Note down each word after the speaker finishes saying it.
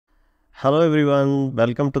Hello everyone,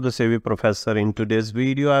 welcome to the Savvy Professor. In today's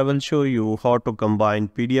video, I will show you how to combine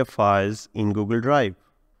PDF files in Google Drive.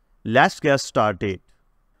 Let's get started.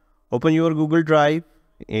 Open your Google Drive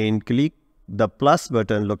and click the plus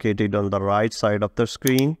button located on the right side of the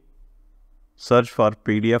screen. Search for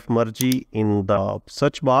PDF Merge in the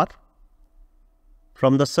search bar.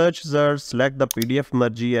 From the search result, select the PDF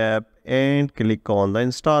Merge app and click on the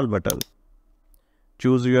install button.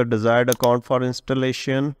 Choose your desired account for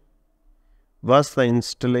installation. Once the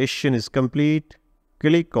installation is complete,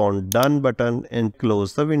 click on Done button and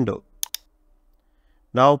close the window.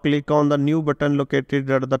 Now click on the New button located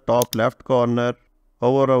at the top left corner.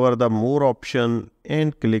 Hover over the More option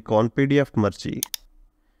and click on PDF Merge.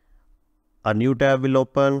 A new tab will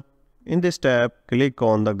open. In this tab, click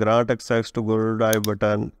on the Grant Access to Google Drive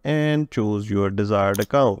button and choose your desired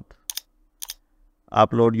account.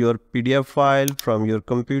 Upload your PDF file from your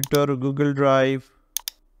computer or Google Drive.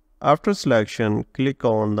 After selection, click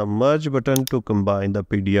on the Merge button to combine the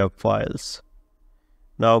PDF files.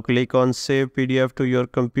 Now click on Save PDF to your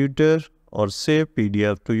computer or Save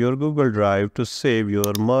PDF to your Google Drive to save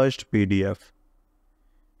your merged PDF.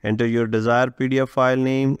 Enter your desired PDF file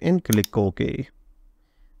name and click OK.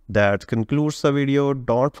 That concludes the video.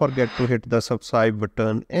 Don't forget to hit the subscribe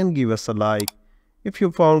button and give us a like if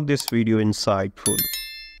you found this video insightful.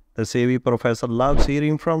 The Savvy Professor loves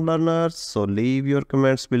hearing from learners, so leave your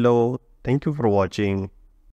comments below. Thank you for watching.